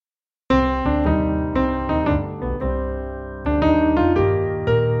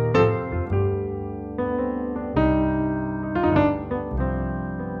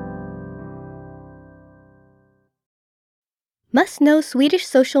Must Know Swedish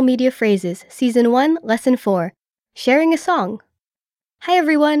Social Media Phrases, Season 1, Lesson 4, Sharing a Song. Hi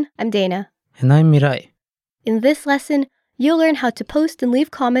everyone, I'm Dana. And I'm Mirai. In this lesson, you'll learn how to post and leave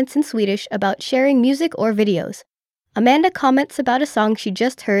comments in Swedish about sharing music or videos. Amanda comments about a song she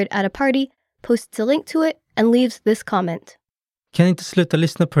just heard at a party, posts a link to it, and leaves this comment. Kan inte sluta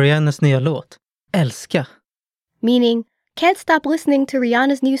lyssna på Rihannas nya låt? Älska. Meaning, can't stop listening to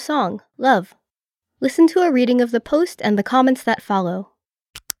Rihanna's new song, Love. Listen to a reading of the post and the comments that follow.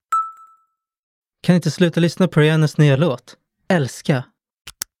 Kan inte sluta lyssna på Rihannas nya låt? Älska.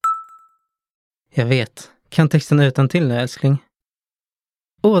 Jag vet. Kan texten utantill nu, älskling?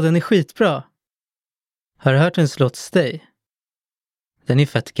 Åh, den är skitbra. Har du hört hennes låt Stay? Den är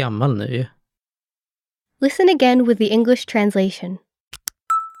fett gammal nu ju. Listen again with the English translation.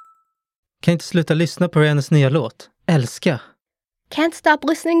 Kan inte sluta lyssna på Rihannas nya låt? Älska. Can't stop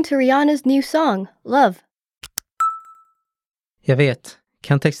listening to Rihanna's new song, Love. Jag vet.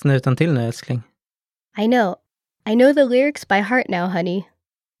 Kan texten utantill nu, älskling? I know the lyrics by heart now, honey.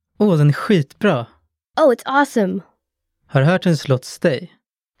 Åh, den är skitbra. Oh, it's awesome. Har du hört hennes låt Stay?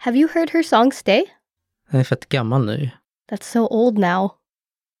 Have you heard her song Stay? Den är fett gammal nu. That's so old now.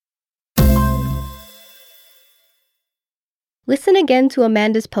 Listen again to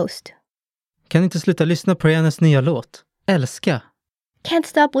Amanda's post. Kan inte sluta lyssna på Rihannas nya låt? Älska. Can't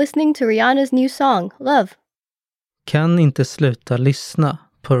stop listening to Rihanna's new song, Love. Kan inte sluta lyssna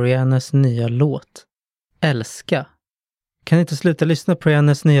på Rihannas nya låt. Älska. Kan inte sluta lyssna på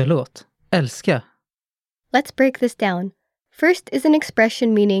Rihannas nya låt. Älska. Let's break this down. First is an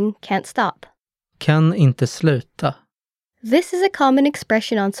expression meaning can't stop. Kan inte sluta. This is a common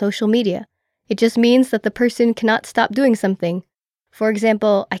expression on social media. It just means that the person cannot stop doing something. For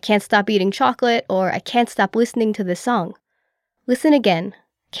example, I can't stop eating chocolate, or I can't stop listening to this song. Listen again.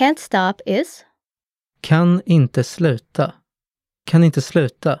 Can't stop is? Kan inte sluta. Kan inte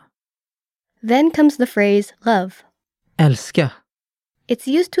sluta. Then comes the phrase love. Älska. It's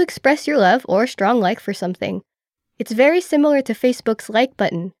used to express your love or strong like for something. It's very similar to Facebook's like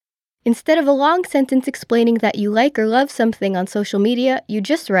button. Instead of a long sentence explaining that you like or love something on social media, you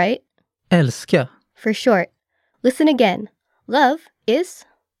just write Älska. for short. Listen again. Love is?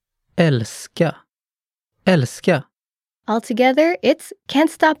 Älska. Älska. Altogether, it's can't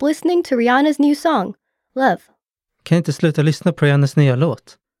stop listening to Rihanna's new song, Love. Kan inte sluta lyssna på Rihannas nya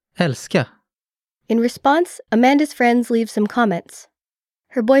låt. Älska. In response, Amanda's friends leave some comments.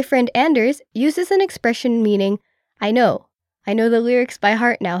 Her boyfriend Anders uses an expression meaning, I know the lyrics by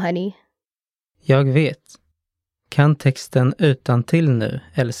heart now, honey. Jag vet. Kan texten utantill nu,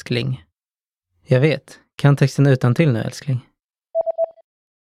 älskling? Jag vet. Kan texten utantill nu, älskling?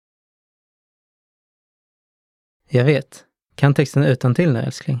 Jag vet. Kan texten utantill nu,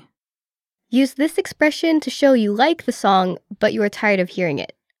 älskling? Use this expression to show you like the song, but you are tired of hearing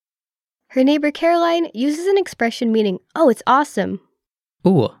it. Her neighbor Caroline uses an expression meaning, oh, it's awesome.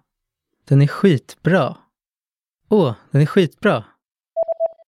 Åh, den är skitbra. Åh, den är skitbra.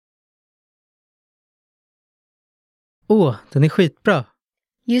 Åh, den är skitbra.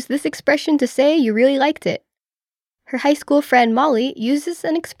 Use this expression to say you really liked it. Her high school friend Molly uses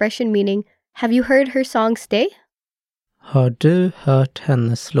an expression meaning, have you heard her song Stay? Har du hört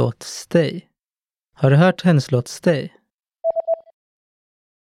hennes låt Stay? Har du hört hennes låt Stay?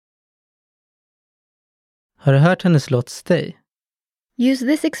 Har du hört hennes låt Stay? Use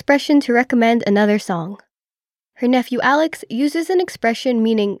this expression to recommend another song. Her nephew Alex uses an expression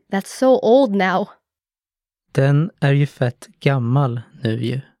meaning that's so old now. Den är ju fett gammal nu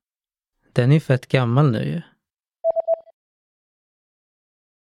ju. Den är fett gammal nu ju.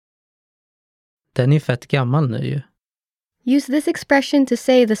 Den är fett gammal nu ju. Use this expression to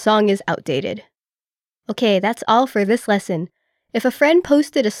say the song is outdated. Okay, that's all for this lesson. If a friend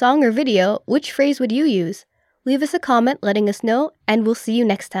posted a song or video, which phrase would you use? Leave us a comment letting us know, and we'll see you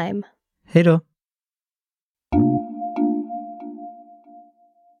next time. Hej då!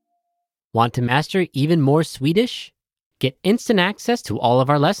 Want to master even more Swedish? Get instant access to all of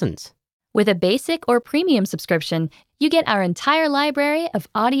our lessons. With a basic or premium subscription, you get our entire library of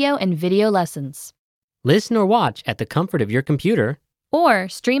audio and video lessons. Listen or watch at the comfort of your computer, Or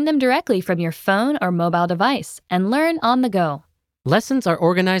stream them directly from your phone or mobile device and learn on the go. Lessons are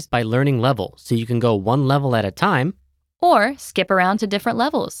organized by learning level, so you can go one level at a time, Or skip around to different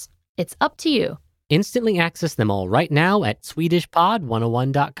levels. It's up to you. instantly access them all right now at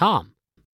SwedishPod101.com.